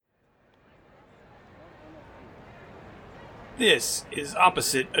This is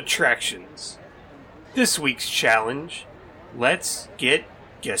Opposite Attractions. This week's challenge, let's get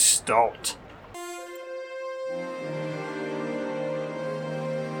Gestalt.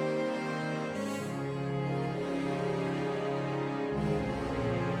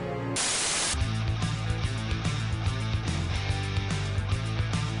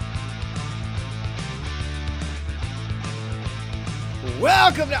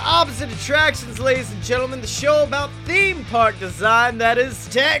 Welcome to Opposite Attractions, ladies and gentlemen, the show about theme park design that is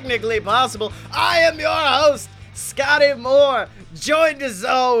technically possible. I am your host, Scotty Moore, joined as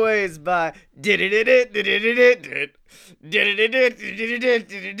always by Jim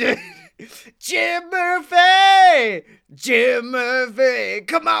Murphy! Jim Murphy!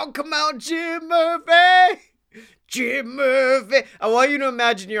 Come on, Jim Murphy! Jim Murphy. I want you to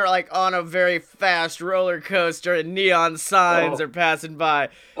imagine you're like on a very fast roller coaster and neon signs are passing by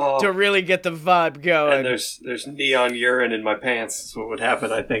to really get the vibe going. And there's neon urine in my pants. Is what would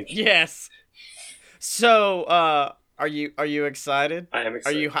happen, I think. Yes. So, are you excited? I am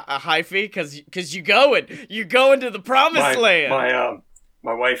excited. Are you hyphy? Cause you going to the promised land.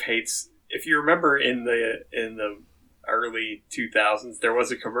 My wife hates. If you remember in the early 2000s, there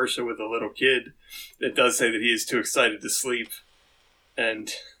was a commercial with a little kid that does say that he is too excited to sleep,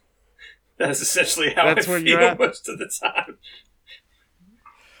 and that's essentially how I feel most of the time.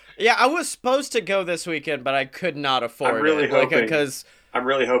 Yeah, I was supposed to go this weekend, but I could not afford I'm really it. I'm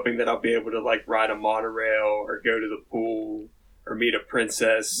really hoping that I'll be able to ride a monorail or go to the pool or meet a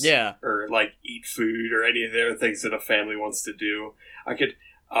princess, or eat food or any of the other things that a family wants to do. I could.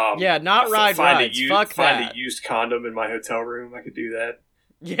 Not ride rides. Fuck that. Find a used condom in my hotel room. I could do that.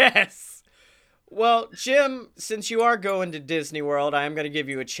 Yes. Well, Jim, since you are going to Disney World, I am going to give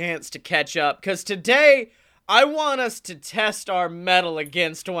you a chance to catch up. Because today, I want us to test our mettle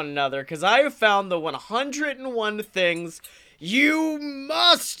against one another. Because I have found the 101 things you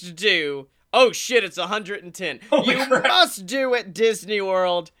must do. Oh, shit, it's 110. You must do at Disney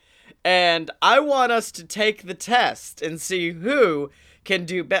World. And I want us to take the test and see who can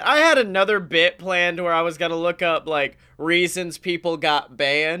do better. I had another bit planned where I was going to look up, reasons people got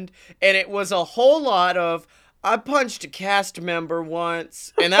banned, and it was a whole lot of, I punched a cast member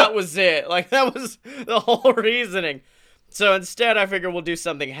once, and that was it. That was the whole reasoning. So instead, I figure we'll do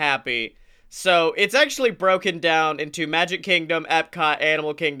something happy. So it's actually broken down into Magic Kingdom, Epcot,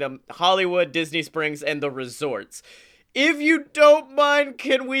 Animal Kingdom, Hollywood, Disney Springs, and the resorts. If you don't mind,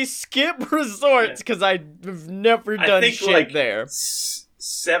 can we skip resorts? Because I've never done shit there.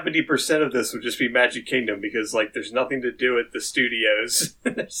 70% of this would just be Magic Kingdom because, there's nothing to do at the studios.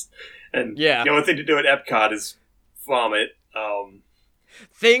 And the only thing to do at Epcot is vomit.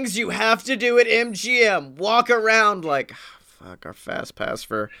 Things you have to do at MGM. Walk around fuck, our fast pass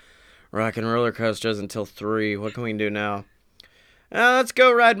for Rock and Roller Coasters until 3. What can we do now? Let's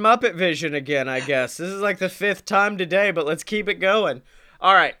go ride Muppet Vision again, I guess. This is the 5th time today, but let's keep it going.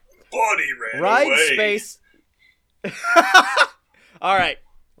 All right. Buddy ran Ride away. Space. All right.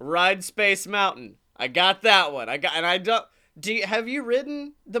 Ride Space Mountain. I got that one. Have you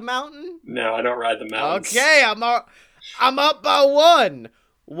ridden the mountain? No, I don't ride the mountains. Okay, I'm up by 1.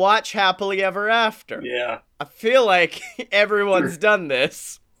 Watch Happily Ever After. Yeah. I feel like everyone's done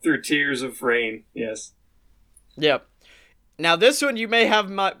this. Through tears of rain, yes. Yep. Now this one you may have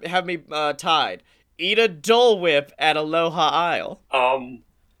me tied. Eat a Dole Whip at Aloha Isle.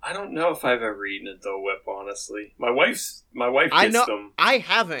 I don't know if I've ever eaten a Dole Whip, honestly. My wife gets them. I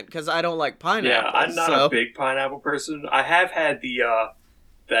haven't because I don't like pineapple. Yeah, I'm not a big pineapple person. I have had the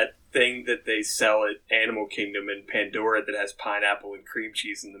that thing that they sell at Animal Kingdom in Pandora that has pineapple and cream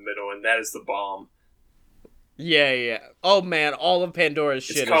cheese in the middle, and that is the bomb. Yeah. Oh man, all of Pandora's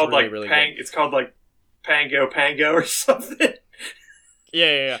shit is really, really good. It's called Pango or something.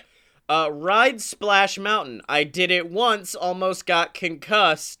 Yeah. Ride Splash Mountain. I did it once, almost got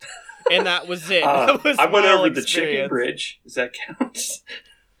concussed, and that was it. That was I went over experience. the chicken bridge. Does that count?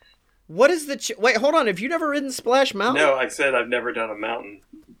 What is the... Wait, hold on. Have you never ridden Splash Mountain? No, I said I've never done a mountain.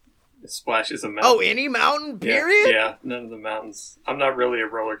 Splash is a mountain. Oh, any mountain, period? Yeah, none of the mountains. I'm not really a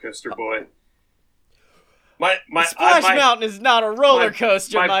roller coaster boy. Splash Mountain is not a roller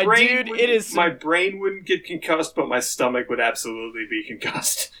coaster, my dude. It is. My brain wouldn't get concussed, but my stomach would absolutely be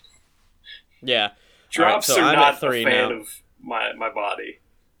concussed. Yeah, drops right, are not a fan now. of my body.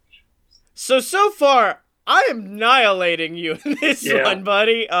 So far, I am annihilating you in this one,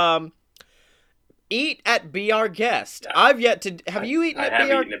 buddy. Eat at Be Our Guest. I've yet to. Have you eaten at Be Our Guest?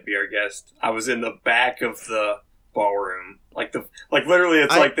 I have eaten at Be Our Guest. I was in the back of the ballroom. Literally,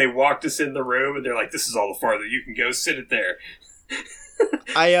 it's like they walked us in the room and they're like, "This is all the farther you can go. Sit it there."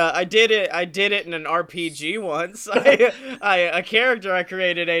 I did it in an RPG once. A character I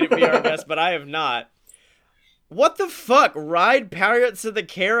created ate at VR Guest, but I have not. What the fuck? Ride Pirates of the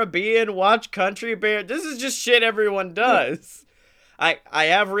Caribbean, watch Country Bear. This is just shit everyone does. I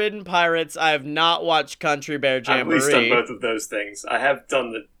have ridden Pirates. I have not watched Country Bear Jamboree. I've at least done both of those things. I have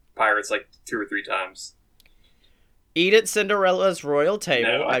done the Pirates like 2 or 3 times. Eat at Cinderella's Royal Table.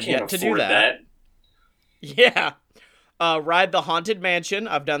 No, I I've can't yet to afford do that. Yeah. Ride the Haunted Mansion.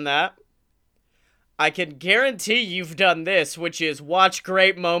 I've done that. I can guarantee you've done this, which is watch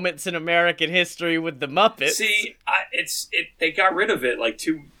great moments in American history with the Muppets. See, they got rid of it like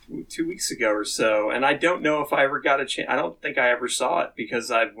two weeks ago or so, and I don't know if I ever got a chance. I don't think I ever saw it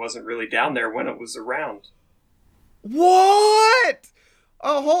because I wasn't really down there when it was around. What?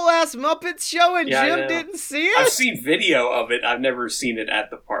 A whole ass Muppets show and Yeah, Jim didn't see it? I've seen video of it. I've never seen it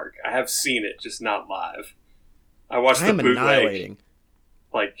at the park. I have seen it, just not live. I watched the bootleg. Annihilating.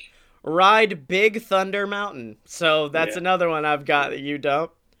 Like, Ride Big Thunder Mountain. So that's another one I've got that you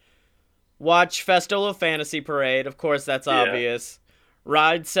don't. Watch Festival of Fantasy Parade. Of course, that's obvious.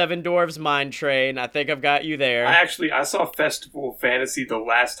 Ride Seven Dwarfs Mine Train. I think I've got you there. I saw Festival of Fantasy the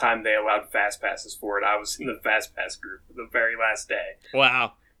last time they allowed Fast Passes for it. I was in the Fast Pass group the very last day.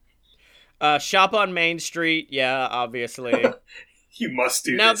 Wow. Shop on Main Street. Yeah, obviously. You must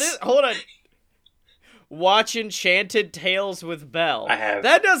do now this. Hold on. Watch Enchanted Tales with Belle. I have.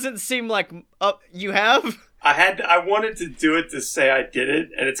 That doesn't seem like... you have? I wanted to do it to say I did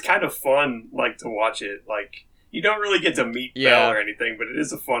it, and it's kind of fun, like, to watch it. Like, you don't really get to meet Belle or anything, but it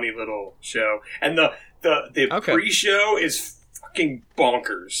is a funny little show. And the pre-show is fucking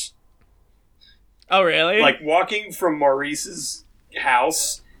bonkers. Oh, really? Like, walking from Maurice's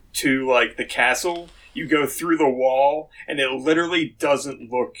house to, like, the castle, you go through the wall, and it literally doesn't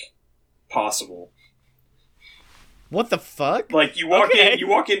look possible. What the fuck? Like, you walk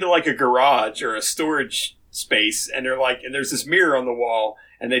into, like, a garage or a storage space, and they're like, and there's this mirror on the wall,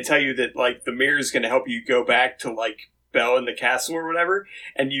 and they tell you that, like, the mirror is going to help you go back to, like, Belle in the castle or whatever,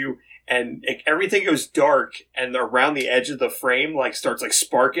 and everything goes dark, and around the edge of the frame, like, starts, like,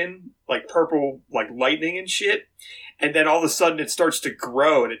 sparking, like, purple, like, lightning and shit, and then all of a sudden it starts to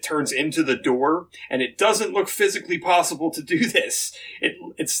grow, and it turns into the door, and it doesn't look physically possible to do this.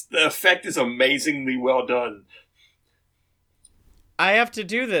 The effect is amazingly well done. I have to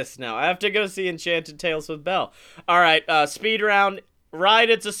do this now. I have to go see Enchanted Tales with Belle. All right, speed round.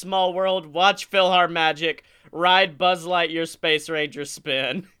 Ride It's a Small World. Watch PhilharMagic. Ride Buzz Lightyear Space Ranger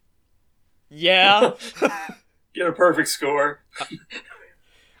Spin. Yeah. Get a perfect score.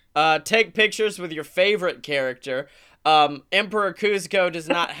 Take pictures with your favorite character. Emperor Kuzco does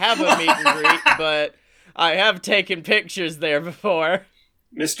not have a meet and greet, but I have taken pictures there before.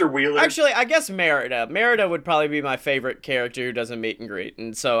 Mr. Wheeler. Actually, I guess Merida. Merida would probably be my favorite character who doesn't meet and greet,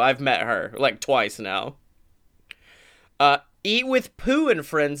 and so I've met her, like, twice now. Eat with Pooh and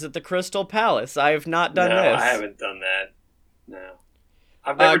Friends at the Crystal Palace. I have not done this. No, I haven't done that. No.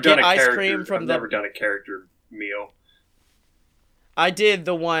 I've never done a character. Cream from never done a character meal. I did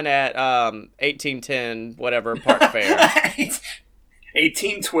the one at 1810, whatever, Park Fair.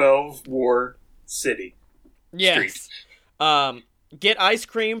 1812 War City. Yes. Street. Get ice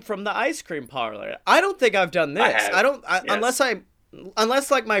cream from the ice cream parlor. I don't think I've done this.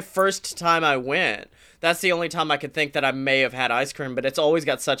 Unless like my first time I went. That's the only time I could think that I may have had ice cream, but it's always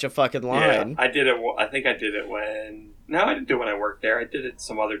got such a fucking line. Yeah, I did it. I think I did it when. No, I didn't do it when I worked there. I did it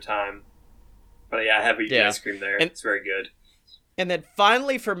some other time. But yeah, I have eaten ice cream there. It's very good. And then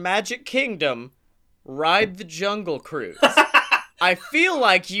finally for Magic Kingdom, Ride the Jungle Cruise. I feel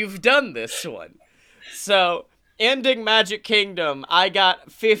like you've done this one. So, ending Magic Kingdom, I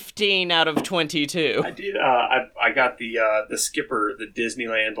got 15 out of 22. I did. I got the Skipper, the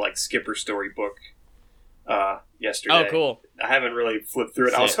Disneyland like Skipper storybook yesterday. Oh, cool. I haven't really flipped through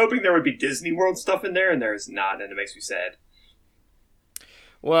it. I was hoping there would be Disney World stuff in there, and there's not, and it makes me sad.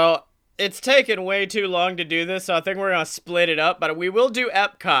 Well, it's taken way too long to do this, so I think we're going to split it up, but we will do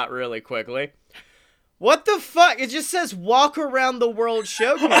Epcot really quickly. What the fuck? It just says walk around the World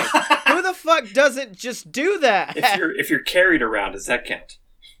Showcase. Who the fuck doesn't just do that? If you're carried around, does that count?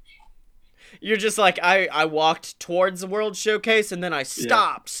 You're just like, I walked towards the World Showcase and then I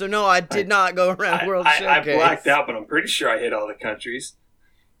stopped. Yeah. So no, I did not go around World Showcase. I blacked out, but I'm pretty sure I hit all the countries.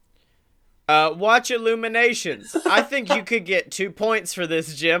 Watch Illuminations. I think you could get 2 points for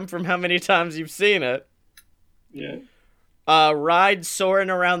this, Jim, from how many times you've seen it. Yeah. Ride Soarin'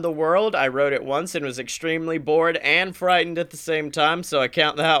 Around the World. I rode it once and was extremely bored and frightened at the same time, so I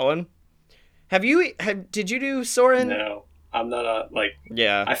count that one. Did you do Soarin'? No, I'm not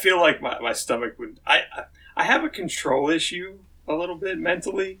Yeah. I feel like my stomach would. I have a control issue. a little bit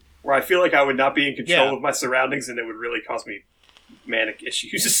mentally, where I feel like I would not be in control Yeah. of my surroundings, and it would really cause me manic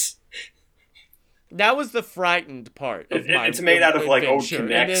issues. That was the frightened part of my It's made out of like old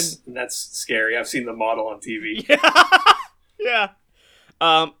adventure. Kinects, and that's scary. I've seen the model on TV. Yeah.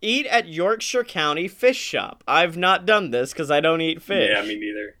 Eat at Yorkshire County Fish Shop. I've not done this because I don't eat fish. Yeah, me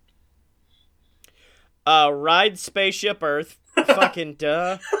neither. Ride Spaceship Earth. Fucking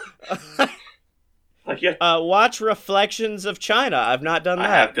duh. Like, yeah, Watch Reflections of China. I've not done I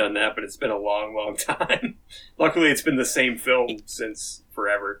that. have done that, but it's been a long, long time. Luckily, it's been the same film since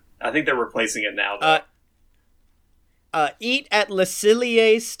forever. I think they're replacing it now, though. Eat at Le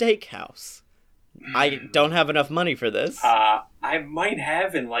Cellier Steakhouse. I don't have enough money for this. I might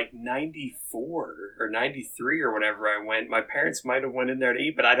have in like 94 or 93 or whenever I went. My parents might have went in there to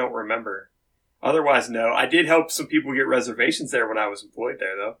eat, but I don't remember. Otherwise, no. I did help some people get reservations there when I was employed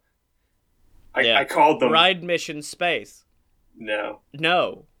there, though. I called them. Ride Mission Space. No.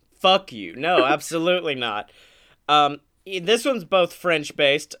 No. Fuck you. No, absolutely not. This one's both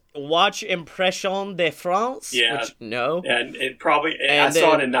French-based. Watch Impression de France. Yeah. Which, no. And it probably... And I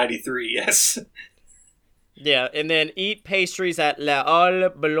saw it in 93, yes. Yeah, and then eat pastries at La Halle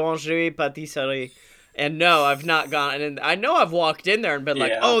Boulangerie Pâtisserie. And no, I've not gone in. I know I've walked in there and been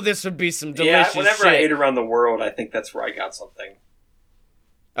like, Yeah. oh, this would be some delicious whenever shit. I ate around the world, I think that's where I got something.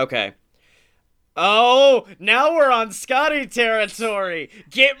 Okay. Oh, now we're on Scotty territory.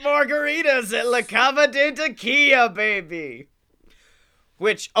 Get margaritas at La Cava de Tequila, baby.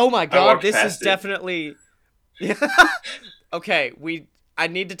 Which, oh my god, walked this is past it. definitely... Okay, I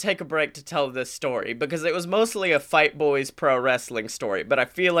need to take a break to tell this story, because it was mostly a Fight Boys pro wrestling story, but I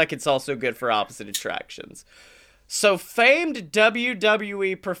feel like it's also good for opposite attractions. So, famed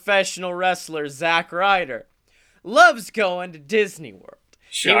WWE professional wrestler Zack Ryder loves going to Disney World.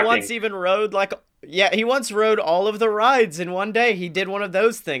 Shocking. He once even rode he once rode all of the rides in one day. He did one of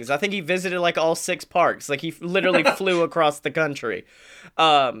those things. I think he visited like all 6 parks. Like he literally flew across the country.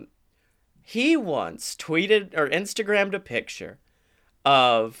 He once tweeted or Instagrammed a picture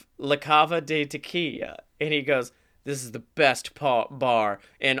of La Cava de Tequila, and he goes, "This is the best bar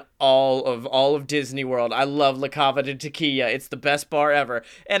in all of Disney World. I love La Cava de Tequila. It's the best bar ever."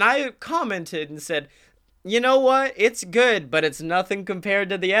 And I commented and said, you know what? It's good, but it's nothing compared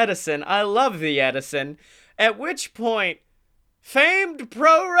to the Edison. I love the Edison. At which point, famed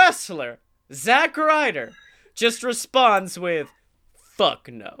pro wrestler Zack Ryder just responds with, "Fuck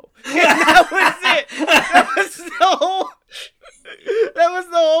no." And that was it. That was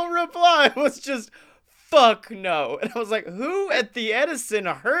the whole reply. It was just, "Fuck no." And I was like, who at the Edison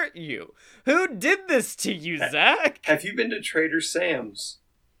hurt you? Who did this to you, Zach? Have you been to Trader Sam's?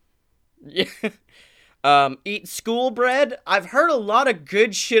 Yeah. Eat school bread. I've heard a lot of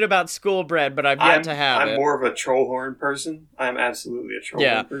good shit about school bread, but I've yet to have it. I'm more of a troll horn person. I'm absolutely a troll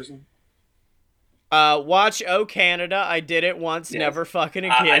horn person. Watch Oh Canada. I did it once, never fucking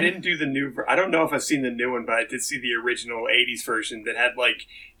again. I didn't do the new... I don't know if I've seen the new one, but I did see the original 80s version that had, like,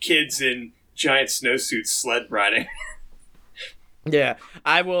 kids in giant snowsuits sled riding. Yeah,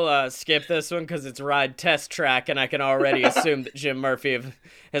 I will skip this one because it's Ride Test Track, and I can already assume that Jim Murphy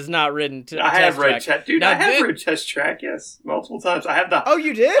has not ridden I have read Test Track. Dude, I have read Test Track, yes. Multiple times. I have the... Oh,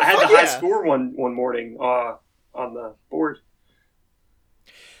 you did? I had Fuck the high yeah. score one morning on the board.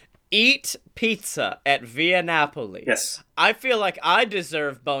 Eat pizza at Via Napoli. Yes. I feel like I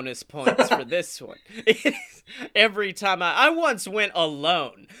deserve bonus points for this one. Every time I once went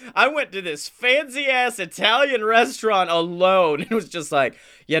alone. I went to this fancy-ass Italian restaurant alone. It was just like,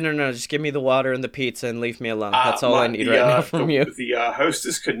 yeah, no, just give me the water and the pizza and leave me alone. That's all I need right now from you. The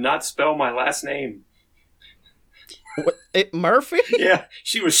hostess could not spell my last name. Murphy? Yeah,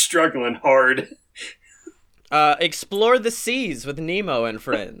 she was struggling hard. Explore the seas with Nemo and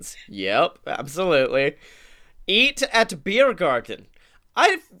friends. Yep, absolutely. Eat at Biergarten.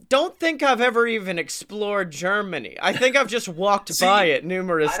 I don't think I've ever even explored Germany. I think I've just walked by it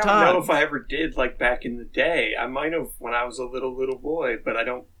numerous times. I don't know if I ever did, like, back in the day. I might have when I was a little boy, but I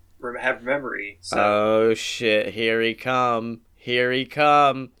don't have memory. So. Oh, shit. Here he come.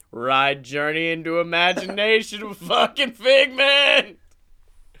 Ride Journey into Imagination with fucking Figment.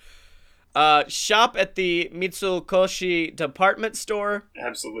 Shop at the Mitsukoshi department store.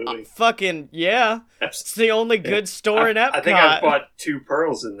 Absolutely. Fucking, yeah. It's the only good store in Epcot. I think I bought 2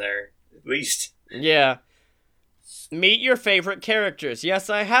 pearls in there, at least. Yeah. Meet your favorite characters. Yes,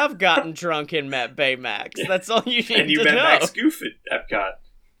 I have gotten drunk and met Baymax. That's all you need to know. And you met Max Goof at Epcot.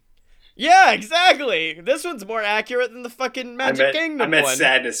 Yeah, exactly. This one's more accurate than the fucking Magic Kingdom I met one.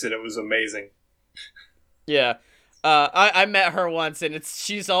 Sadness, and it was amazing. Yeah. I met her once, and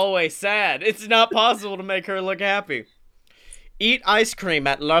she's always sad. It's not possible to make her look happy. Eat ice cream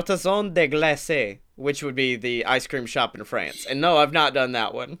at L'Artisan de Glace, which would be the ice cream shop in France. And no, I've not done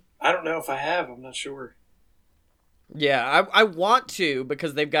that one. I don't know if I have. I'm not sure. Yeah, I want to,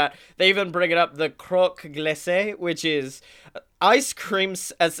 because they even bring it up, the croque glacé, which is ice cream,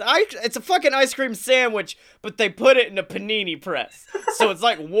 it's a fucking ice cream sandwich, but they put it in a panini press. So it's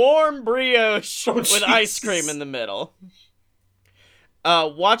like warm brioche with ice cream in the middle.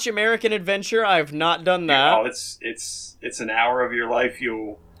 Watch American Adventure. I've not done that. Oh, it's an hour of your life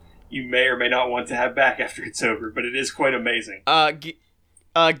you may or may not want to have back after it's over, but it is quite amazing.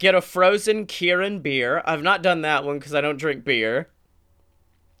 Get a frozen Kirin beer. I've not done that one because I don't drink beer.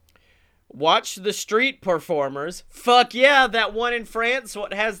 Watch the street performers. Fuck yeah, that one in France,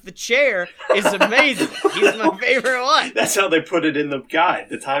 what has the chair, is amazing. He's my favorite one. That's how they put it in the guide,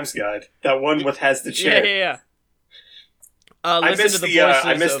 the Times guide. That one with has the chair. Yeah. I missed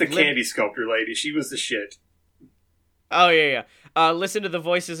the candy sculptor lady. She was the shit. Oh, yeah. Listen to the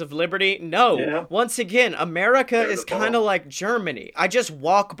voices of liberty. No. Yeah. Once again, America is kind of like Germany. I just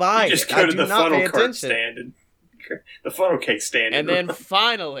walk by. You just go to the funnel cart stand and the funnel cake stand. And then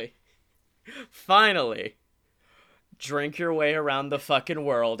finally, drink your way around the fucking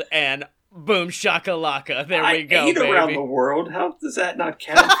world and boom shakalaka. There we go, baby. Around the world. How does that not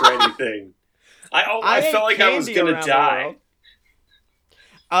count for anything? I felt like I was gonna die.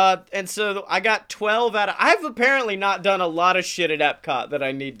 And so I got 12 out of... I've apparently not done a lot of shit at Epcot that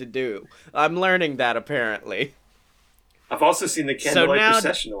I need to do. I'm learning that, apparently. I've also seen the Candlelight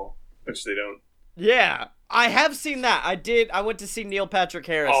Processional, which they don't... Yeah, I have seen that. I went to see Neil Patrick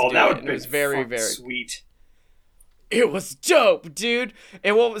Harris do it, and it was very, very... sweet. It was dope, dude!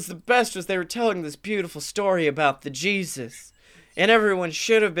 And what was the best was they were telling this beautiful story about the Jesus. And everyone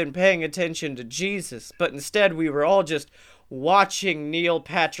should have been paying attention to Jesus, but instead we were all just... watching Neil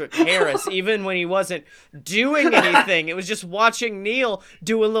Patrick Harris, even when he wasn't doing anything. It was just watching Neil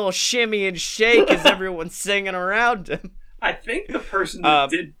do a little shimmy and shake as everyone's singing around him. I think the person that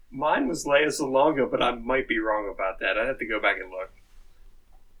did mine was Lea Salonga, but I might be wrong about that. I'd have to go back and look.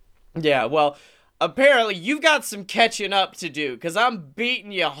 Yeah, well, apparently you've got some catching up to do, because I'm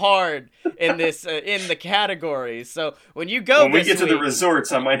beating you hard in this in the categories. So when you go when we get to the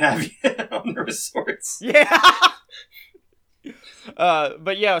resorts, I might have you on the resorts. Yeah.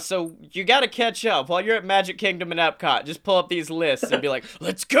 But yeah, so you gotta catch up. While you're at Magic Kingdom and Epcot, just pull up these lists and be like,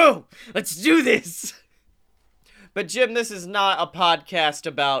 let's go! Let's do this! But Jim, this is not a podcast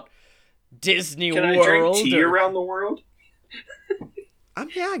about Disney World. Can I drink tea around the world?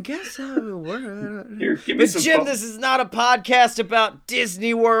 I guess I will. Here, give me but Jim, this is not a podcast about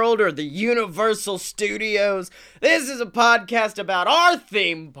Disney World or the Universal Studios. This is a podcast about our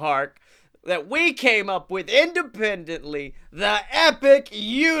theme park that we came up with independently, the Epic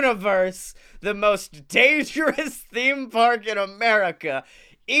Universe, the most dangerous theme park in America.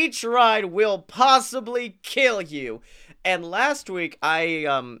 Each ride will possibly kill you. And last week, I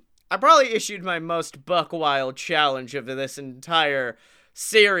probably issued my most buck wild challenge of this entire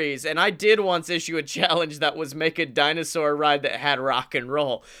series, and I did once issue a challenge that was make a dinosaur ride that had rock and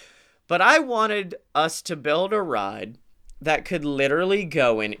roll. But I wanted us to build a ride that could literally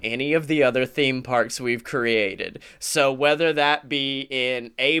go in any of the other theme parks we've created. So whether that be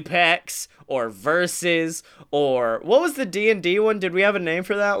in Apex or Versus or what was the D&D one? Did we have a name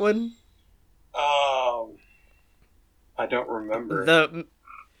for that one? I don't remember. The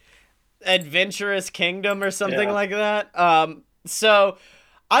Adventurous Kingdom or something like that. So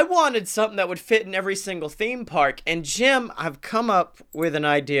I wanted something that would fit in every single theme park. And Jim, I've come up with an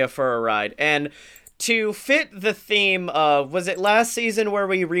idea for a ride. And to fit the theme of, was it last season where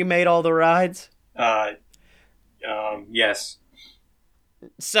we remade all the rides? Yes.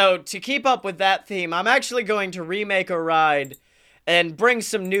 So to keep up with that theme, I'm actually going to remake a ride and bring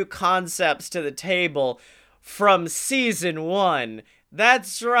some new concepts to the table from season 1.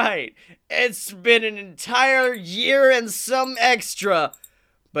 That's right. It's been an entire year and some extra,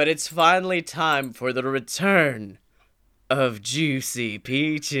 but it's finally time for the return of Juicy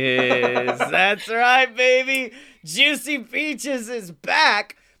Peaches. That's right, baby. Juicy Peaches is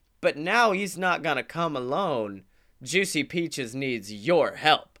back, but now he's not gonna come alone. Juicy Peaches needs your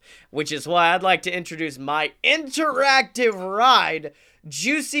help, which is why I'd like to introduce my interactive ride,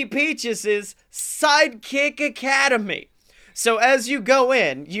 Juicy Peaches' Sidekick Academy. So as you go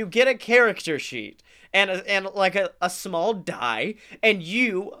in, you get a character sheet and like a small die, and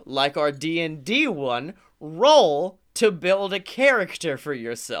you, like our D&D one, roll to build a character for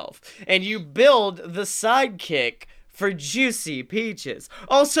yourself, and you build the sidekick for Juicy Peaches.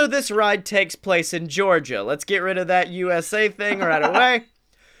 Also, this ride takes place in Georgia. Let's get rid of that USA thing right away.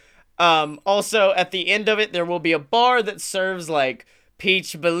 Also, at the end of it, there will be a bar that serves, like,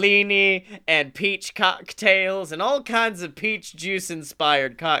 peach Bellini and peach cocktails and all kinds of peach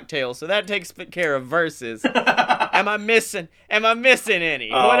juice-inspired cocktails. So that takes care of verses. Am I missing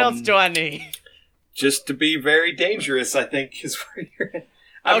any? What else do I need? Just to be very dangerous, I think, is where you're at.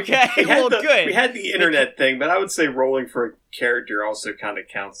 Okay, good. We had the internet thing, but I would say rolling for a character also kind of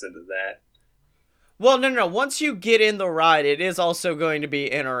counts into that. Well, no. Once you get in the ride, it is also going to be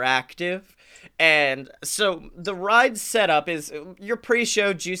interactive. And so the ride setup is your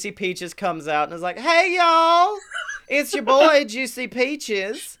pre-show Juicy Peaches comes out and is like, "Hey, y'all, it's your boy Juicy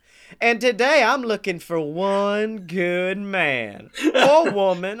Peaches. And today I'm looking for one good man or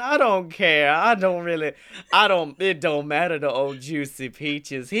woman. I don't care. It don't matter to old Juicy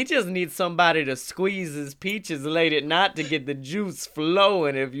Peaches. He just needs somebody to squeeze his peaches late at night to get the juice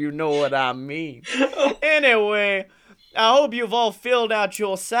flowing, if you know what I mean. Anyway, I hope you've all filled out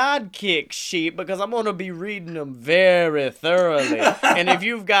your sidekick sheet because I'm going to be reading them very thoroughly. And if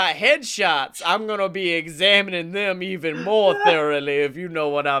you've got headshots, I'm going to be examining them even more thoroughly, if you know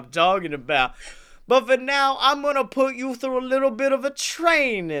what I'm talking about. But for now, I'm going to put you through a little bit of a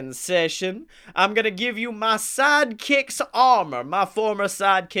training session. I'm going to give you my sidekick's armor. My former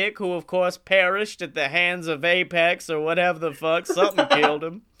sidekick, who of course perished at the hands of Apex or whatever the fuck, something killed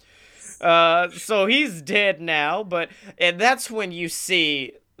him. So he's dead now, and that's when you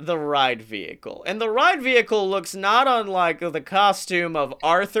see the ride vehicle. And the ride vehicle looks not unlike the costume of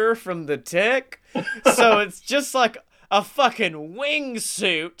Arthur from The Tick. So it's just like a fucking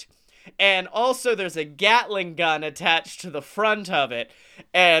wingsuit. And also there's a Gatling gun attached to the front of it.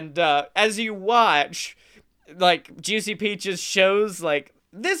 And as you watch, like, Juicy Peaches shows, like,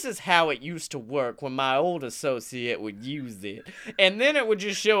 this is how it used to work when my old associate would use it. And then it would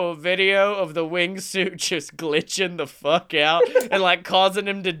just show a video of the wingsuit just glitching the fuck out and, like, causing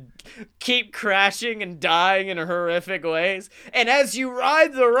him to keep crashing and dying in horrific ways. And as you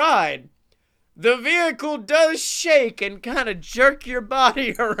ride the ride, the vehicle does shake and kind of jerk your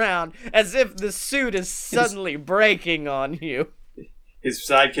body around as if the suit is suddenly breaking on you. His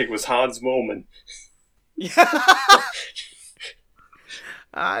sidekick was Hans Moleman.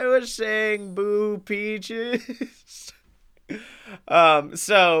 I was saying boo peaches.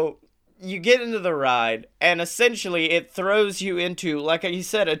 So you get into the ride, and essentially it throws you into, like you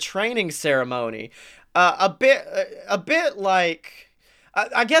said, a training ceremony. A bit like,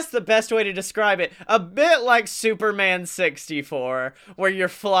 I guess the best way to describe it, a bit like Superman 64, where you're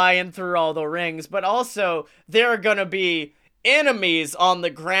flying through all the rings, but also there are gonna be enemies on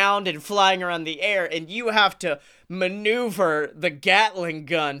the ground and flying around the air, and you have to maneuver the Gatling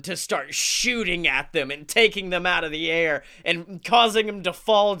gun to start shooting at them and taking them out of the air and causing them to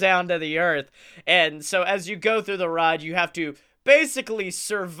fall down to the earth. And so as you go through the ride, you have to basically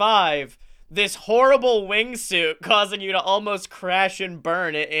survive this horrible wingsuit causing you to almost crash and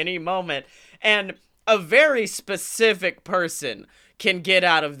burn at any moment. And a very specific person can get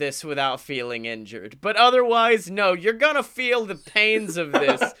out of this without feeling injured. But otherwise, no, you're gonna feel the pains of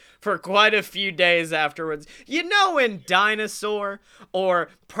this for quite a few days afterwards. You know, in Dinosaur or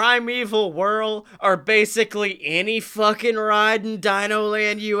Primeval Whirl or basically any fucking ride in Dino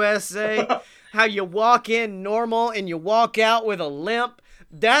Land USA, how you walk in normal and you walk out with a limp?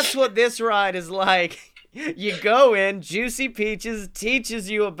 That's what this ride is like. You go in, Juicy Peaches teaches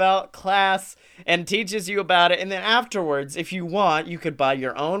you about class and teaches you about it, and then afterwards, if you want, you could buy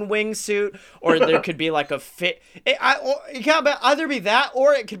your own wingsuit, or there could be like a it can either be that,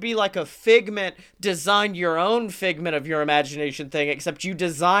 or it could be like a Figment, design your own Figment of your imagination thing, except you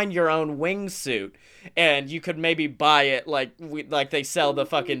design your own wingsuit, and you could maybe buy it like they sell the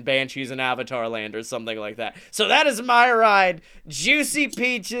fucking Banshees in Avatar Land or something like that. So that is my ride, Juicy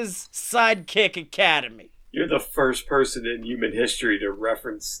Peaches Sidekick Academy. You're the first person in human history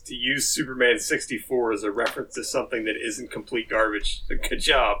to use Superman 64 as a reference to something that isn't complete garbage. Good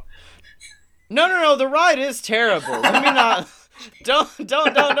job. No, the ride is terrible. Let me not...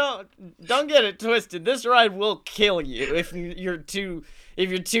 Don't get it twisted. This ride will kill you if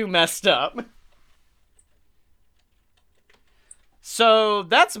you're too messed up. So,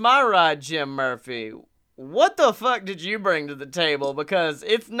 that's my ride, Jim Murphy. What the fuck did you bring to the table? Because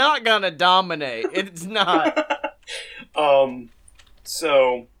it's not gonna dominate. It's not.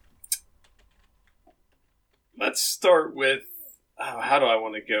 So let's start with how do I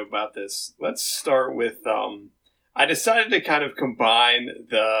want to go about this? Let's start with I decided to kind of combine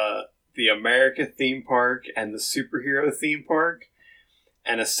the America theme park and the superhero theme park,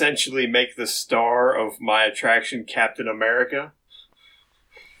 and essentially make the star of my attraction Captain America.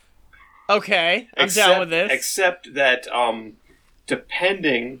 Okay, I'm down with this. Except that,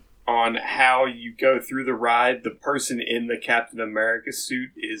 depending on how you go through the ride, the person in the Captain America suit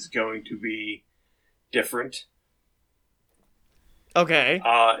is going to be different. Okay.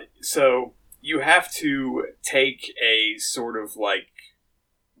 So you have to take a sort of like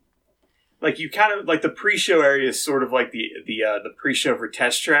you kind of like the pre-show area is sort of like the pre-show for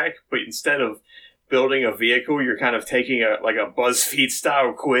Test Track, but instead of building a vehicle, you're kind of taking a BuzzFeed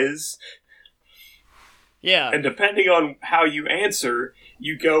style quiz. Yeah. And depending on how you answer,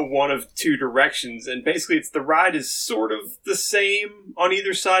 you go one of two directions. And basically, the ride is sort of the same on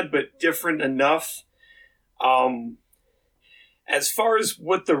either side, but different enough. As far as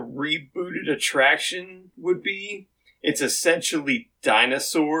what the rebooted attraction would be, it's essentially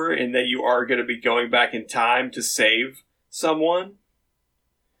Dinosaur in that you are going to be going back in time to save someone.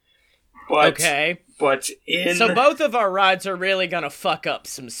 But, okay. But so both of our rides are really going to fuck up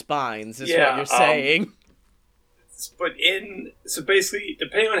some spines, is what you're saying. So basically,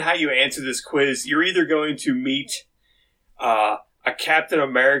 depending on how you answer this quiz, you're either going to meet a Captain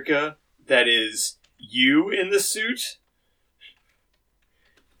America that is you in the suit.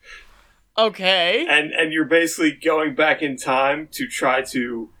 Okay. And you're basically going back in time to try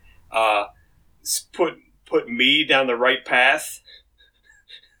to put me down the right path.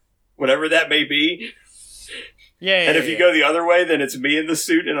 Whatever that may be. Yeah. And if you go the other way, then it's me in the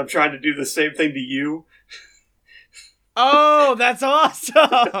suit and I'm trying to do the same thing to you. Oh, that's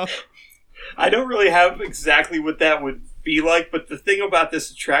awesome! I don't really have exactly what that would be like, but the thing about this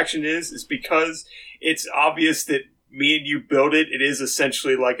attraction is because it's obvious that me and you built it, it is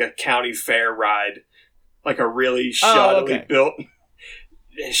essentially like a county fair ride. Like a really shoddily built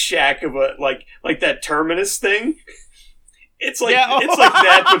shack of a, like that Terminus thing. It's like, it's like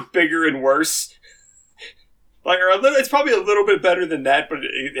that, but bigger and worse. It's probably a little bit better than that, but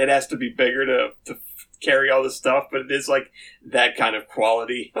it has to be bigger to carry all this stuff, but it is like that kind of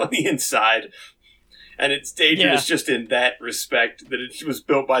quality on the inside. And it's dangerous just in that respect, that it was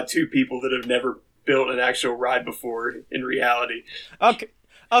built by two people that have never built an actual ride before in reality.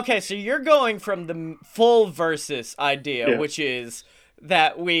 Okay, so you're going from the full versus idea, which is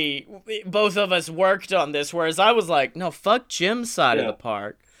that we both of us worked on this, whereas I was like, no, fuck Jim's side of the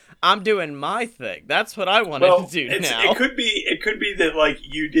park. I'm doing my thing. That's what I wanted to do now. It could be that like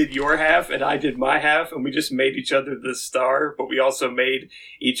you did your half and I did my half, and we just made each other the star, but we also made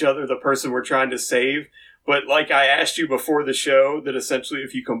each other the person we're trying to save. But like I asked you before the show, that essentially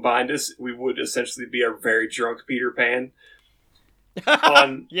if you combined us, we would essentially be a very drunk Peter Pan.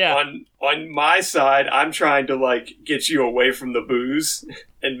 On my side, I'm trying to like get you away from the booze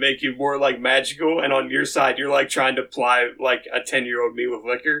and make you more like magical, and on your side, you're like trying to ply like a 10-year-old me with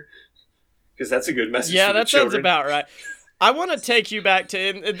liquor, because that's a good message. Yeah, for the that children. Sounds about right. I want to take you back to,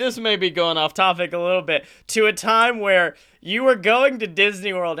 and this may be going off topic a little bit, to a time where you were going to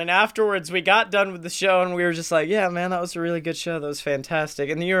Disney World, and afterwards we got done with the show, and we were just like, yeah, man, that was a really good show. That was fantastic.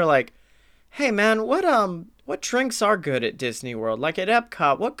 And you were like, hey, man, what drinks are good at Disney World? Like at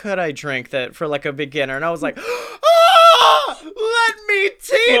Epcot, what could I drink that for like a beginner? And I was like, let me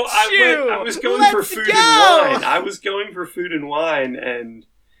teach you. I was going for food and wine. I was going for food and wine, and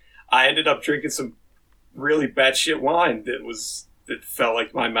I ended up drinking some really batshit wine that felt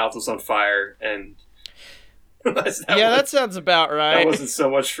like my mouth was on fire, and that sounds about right. That wasn't so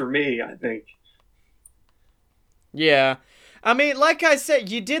much for me, I think. Yeah. I mean, like I said,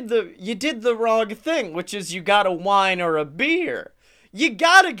 you did the wrong thing, which is you got a wine or a beer. You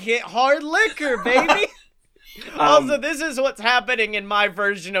gotta get hard liquor, baby. Also, this is what's happening in my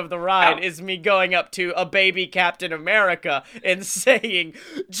version of the ride, is me going up to a baby Captain America and saying,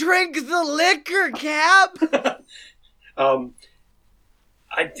 drink the liquor, Cap!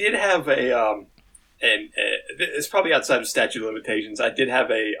 I did have and it's probably outside of statute of limitations. I did have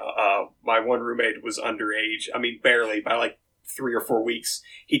my one roommate was underage. I mean, barely, by like 3 or 4 weeks.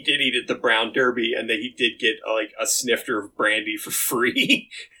 He did eat at the Brown Derby, and then he did get like a snifter of brandy for free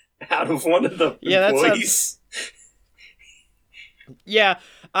out of one of the employees. Yeah,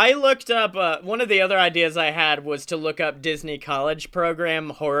 I looked up, one of the other ideas I had was to look up Disney College Program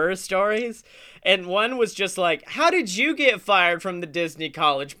horror stories, and one was just like, how did you get fired from the Disney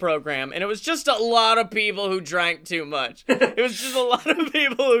College Program? And it was just a lot of people who drank too much. It was just a lot of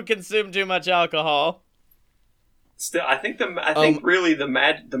people who consumed too much alcohol. Still, I think really the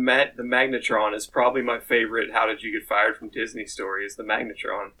Magnetron is probably my favorite. How did you get fired from Disney story? Is the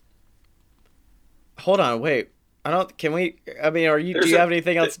Magnetron? Hold on, wait. Do you have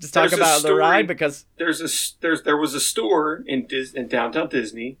anything else to talk about the ride? Because there was a store in downtown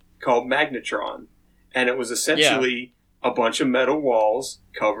Disney called Magnetron, and it was essentially a bunch of metal walls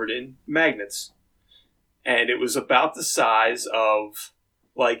covered in magnets, and it was about the size of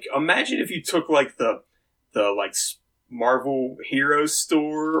Like, imagine if you took like the like Marvel Hero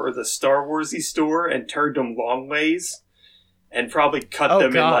store or the Star Warsy store and turned them long ways and probably cut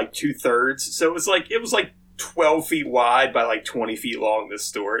them in like 2/3. So it was like 12 feet wide by like 20 feet long. This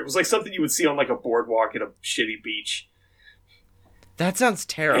store, it was like something you would see on like a boardwalk at a shitty beach. That sounds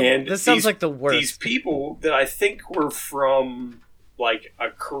terrible. And this sounds like the worst. These people that I think were from like a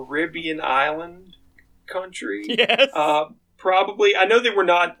Caribbean island country. Yes. Probably. I know they were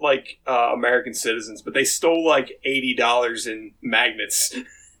not like American citizens, but they stole like $80 in magnets.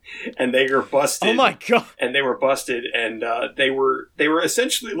 And they were busted. Oh my god! And they were busted, and they were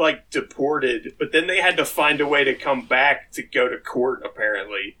essentially like deported. But then they had to find a way to come back to go to court.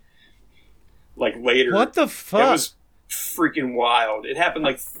 Apparently, like later. What the fuck? It was freaking wild. It happened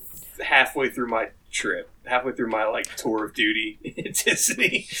like halfway through my trip, halfway through my like tour of duty in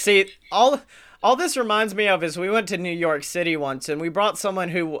Disney. See, all this reminds me of is we went to New York City once, and we brought someone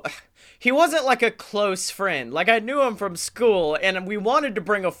who. He wasn't like a close friend. Like, I knew him from school, and we wanted to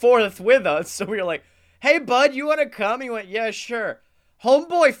bring a fourth with us, so we were like, hey, bud, you want to come? He went, yeah, sure.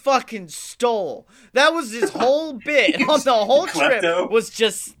 Homeboy fucking stole. That was his whole bit on the whole trip. Was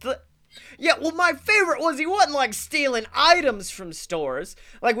just... Yeah, well, my favorite was he wasn't, like, stealing items from stores.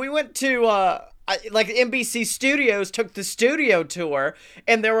 Like, we went to, like, NBC Studios took the studio tour,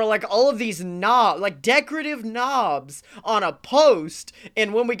 and there were, like, all of these knobs, like, decorative knobs on a post,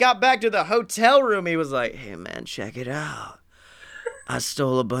 and when we got back to the hotel room, he was like, hey, man, check it out. I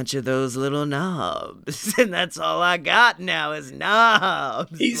stole a bunch of those little knobs, and that's all I got now is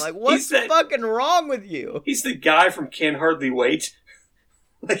knobs. Like, what's fucking wrong with you? He's the guy from Can't Hardly Wait.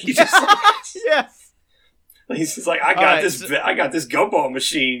 Like, he just like, yes. He's just like, I got this gumball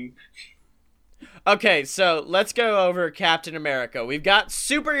machine. Okay, so let's go over Captain America. We've got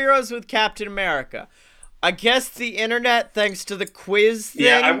superheroes with Captain America. I guess the internet, thanks to the quiz thing.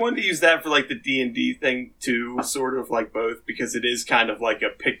 Yeah, I wanted to use that for like the D&D thing too, sort of like both, because it is kind of like a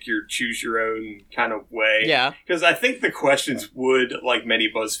pick your choose your own kind of way. Yeah. Because I think the questions would, like many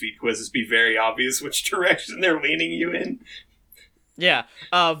BuzzFeed quizzes, be very obvious which direction they're leaning you in. Yeah.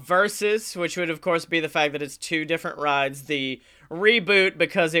 Versus, which would of course be the fact that it's two different rides. The reboot,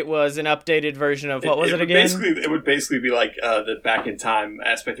 because it was an updated version of, what was it again? It would basically be like the back in time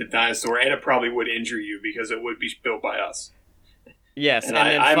aspect of Dinosaur, and it probably would injure you because it would be built by us. Yes, and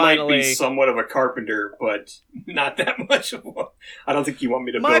then I might be somewhat of a carpenter, but not that much of one. I don't think you want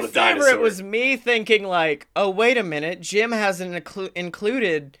me to build a dinosaur. My favorite was me thinking like, oh, wait a minute, Jim hasn't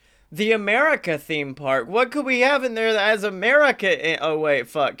included the America theme park. What could we have in there that has America? Oh wait,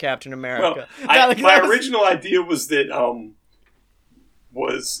 fuck, Captain America. Well, my original idea was that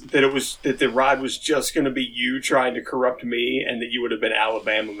that the ride was just going to be you trying to corrupt me, and that you would have been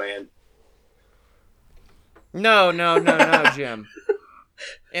Alabama Man. No, Jim.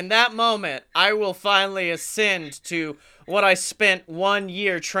 In that moment, I will finally ascend to what I spent 1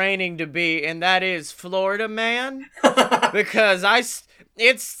 year training to be, and that is Florida Man, because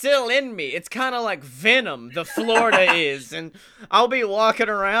it's still in me. It's kind of like Venom, the Florida is. And I'll be walking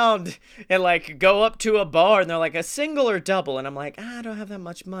around and, like, go up to a bar, and they're like, a single or double? And I'm like, I don't have that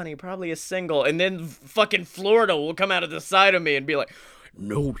much money. Probably a single. And then fucking Florida will come out of the side of me and be like,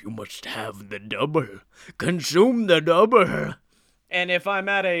 no, you must have the double. Consume the double. And if I'm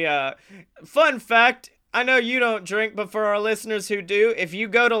at a, fun fact, I know you don't drink, but for our listeners who do, if you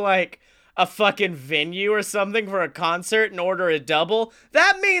go to, like, a fucking venue or something for a concert and order a double,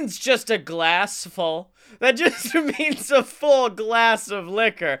 that means just a glass full. That just means a full glass of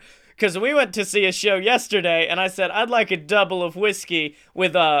liquor. Because we went to see a show yesterday, and I said, I'd like a double of whiskey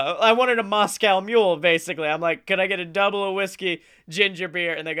with, I wanted a Moscow Mule, basically. I'm like, could I get a double of whiskey, ginger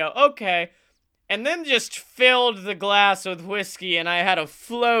beer? And they go, okay. And then just filled the glass with whiskey, and I had a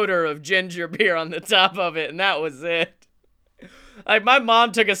floater of ginger beer on the top of it, and that was it. Like, my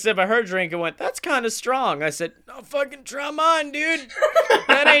mom took a sip of her drink and went, that's kind of strong. I said, no, fucking try mine, dude.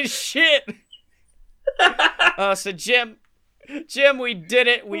 That ain't shit. So Jim, we did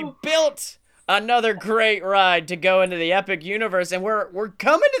it. We built another great ride to go into the Epic Universe, and we're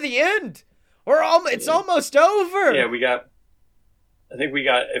coming to the end. It's almost over. Yeah, I think we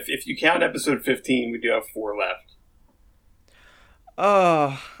got, if you count episode 15, we do have 4 left.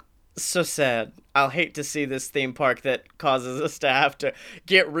 Oh, so sad. I'll hate to see this theme park that causes us to have to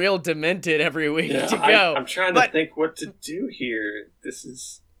get real demented every week to go. I'm trying to think what to do here.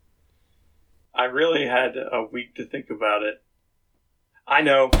 I really had a week to think about it. I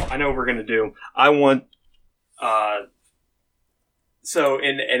know what we're going to do. I want, so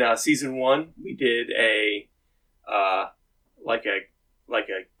in season 1, we did a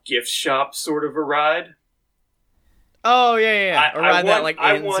gift shop sort of a ride. Oh, yeah. A ride that, like,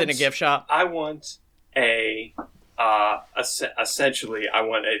 I ends want, in a gift shop. I want essentially, I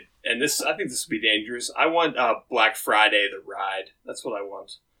want and this, I think this would be dangerous. I want Black Friday, the ride. That's what I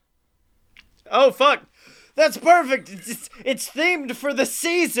want. Oh, fuck. That's perfect. It's themed for the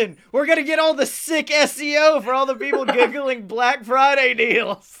season. We're going to get all the sick SEO for all the people Googling Black Friday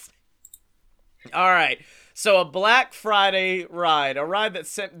deals. All right. So a Black Friday ride, a ride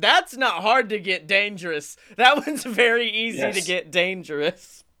that's not hard to get dangerous. That one's very easy to get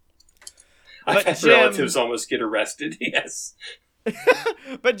dangerous. I've had relatives almost get arrested, yes.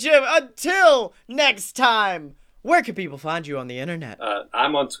 But Jim, until next time, where can people find you on the internet?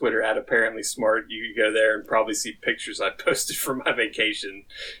 I'm on Twitter at ApparentlySmart. You can go there and probably see pictures I posted from my vacation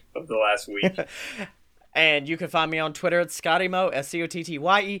of the last week. And you can find me on Twitter at ScottyMo,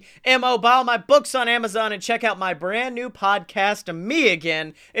 SCOTTYEMO. Buy all my books on Amazon and check out my brand new podcast, Me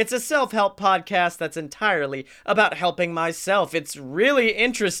Again. It's a self-help podcast that's entirely about helping myself. It's really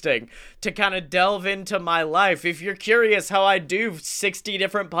interesting to kind of delve into my life. If you're curious how I do 60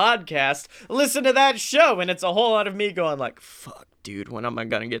 different podcasts, listen to that show, and it's a whole lot of me going like, fuck. Dude, when am I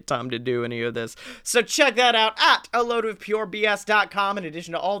gonna get time to do any of this? So check that out at aloadofpurebs.com in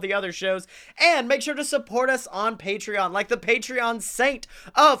addition to all the other shows. And make sure to support us on Patreon, like the Patreon saint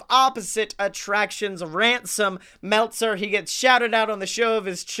of opposite attractions, Ransom Meltzer. He gets shouted out on the show of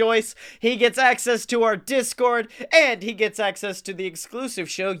his choice. He gets access to our Discord, and he gets access to the exclusive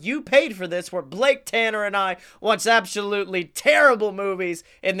show You Paid For This, where Blake Tanner and I watch absolutely terrible movies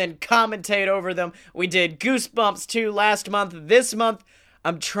and then commentate over them. We did Goosebumps 2 last month. This month,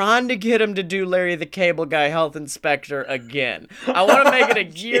 I'm trying to get him to do Larry the Cable Guy Health Inspector again. I want to make it a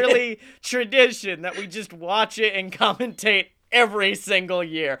yearly tradition that we just watch it and commentate every single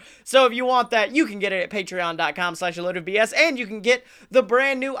year. So if you want that, you can get it at patreon.com/aloadofbs, and you can get the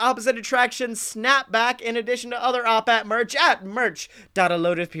brand new Opposite Attraction Snapback in addition to other OPAT merch at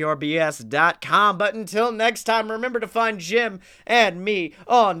merch.aloadofpurebs.com. But until next time, remember to find Jim and me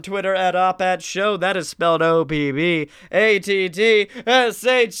on Twitter at OPATShow. That is spelled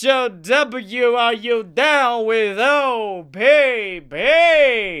OPBATTSHOW. Are you down with OPB?